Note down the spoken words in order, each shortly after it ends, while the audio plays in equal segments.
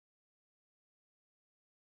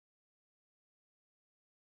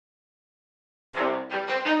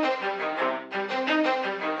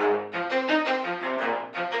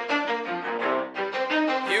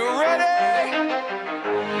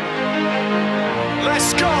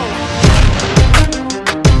Let's go.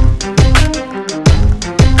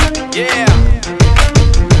 Yeah.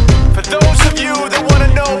 For those of you that wanna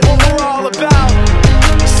know what we're all about,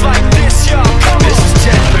 it's like this, y'all. Come on. This is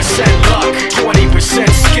 10% luck, 20%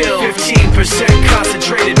 skill, 15%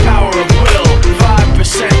 concentrated power of will,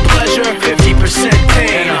 5% pleasure, 50%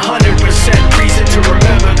 pain, and 100% reason to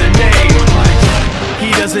remember the name. He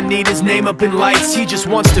doesn't need his name up in lights, he just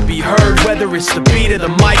wants to be heard, whether it's the beat or the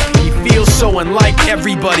mic. He feels so unlike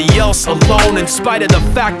everybody else, alone, in spite of the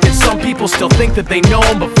fact that some people still think that they know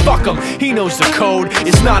him. But fuck him, he knows the code.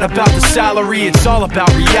 It's not about the salary, it's all about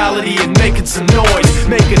reality and making some noise,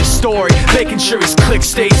 making a story, making sure his click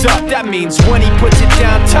stays up. That means when he puts it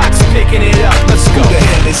down, Tox picking it up. Let's go. Who the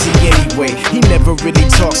hell is he anyway? He never really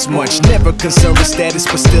talks much, never concerned with status,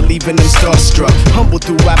 but still leaving them starstruck. Humble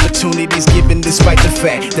through opportunities given despite the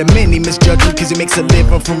fact that many misjudge him cause he makes a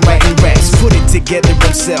living from writing raps. Put it together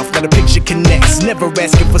himself, now the picture connects, never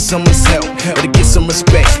asking for someone's help or to get some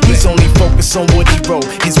respect. He's only focused on what he wrote,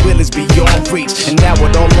 his will is beyond reach, and now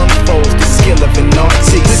it all unfolds, the skill of an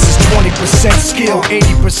artist. This is 20% skill,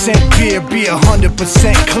 80% fear, be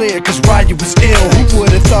 100% clear, cause Ryu was ill. Who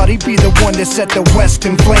would've thought he'd be the one that set the West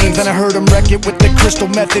in flames? And I heard him wreck it with the crystal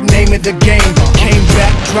method, name of the game. Came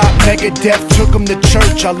back, dropped Megadeth, took him to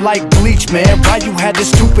church. I like Bleach, man, Ryu had the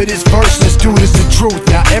stupidest verse, this dude is the truth.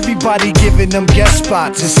 Now everybody giving them guest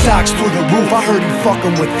spots and stocks through the roof. I heard he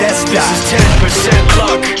fucking with that stock. This is 10%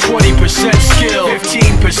 luck, 20% skill,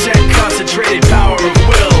 15% concentrated power of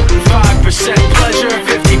will, 5% pleasure,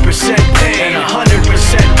 50% pain, and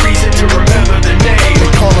 100% reason to remember the name.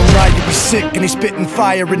 They call him Ryu, he's sick and he's spitting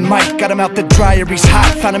fire. And Mike got him out the dryer, he's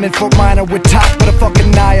hot. Found him in Fort Minor with Top, but a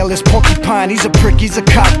fucking nihilist porcupine. He's a prick, he's a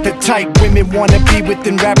cock. The type women wanna be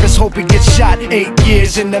within, rappers hope he gets shot. 8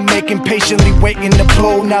 years in the making, patiently waiting to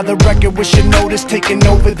blow. Now the record with your notice taking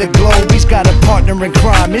over the globe. He's got a partner in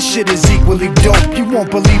crime, his shit is equally dope. You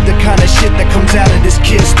won't believe the kind of shit that comes out of this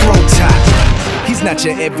kid's throat. He's not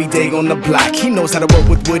your everyday on the block. He knows how to work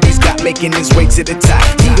with what he's got, making his way to the top.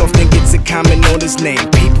 He often gets a comment on his name.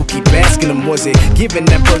 People keep asking him, was it given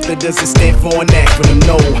that birth that doesn't stand for an acronym?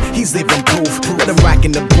 No, he's living proof. Let him rock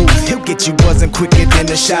in the booth. He'll get you buzzing quicker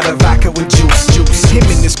than a shot of vodka with juice. Him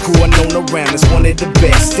and his crew are known around as one of the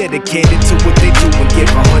best, dedicated to what they do and give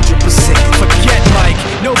 100%. Forget Mike,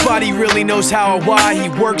 nobody really knows how or why he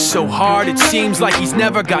works so hard. It seems like he's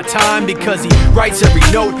never got time, because he writes every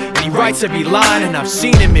note and he writes every line. And I've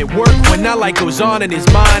seen him at work when that light goes on in his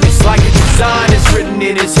mind. It's like a design is written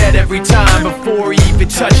in his head every time, before he even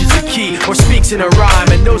touches a key or speaks in a rhyme.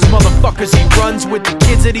 And those motherfuckers he runs with, the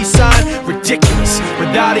kids that he signed, ridiculous,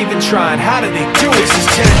 without even trying. How do they do it? This is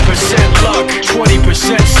 10% luck,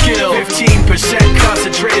 20% skill, 15%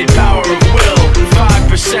 concentrated power of will,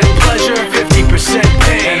 5%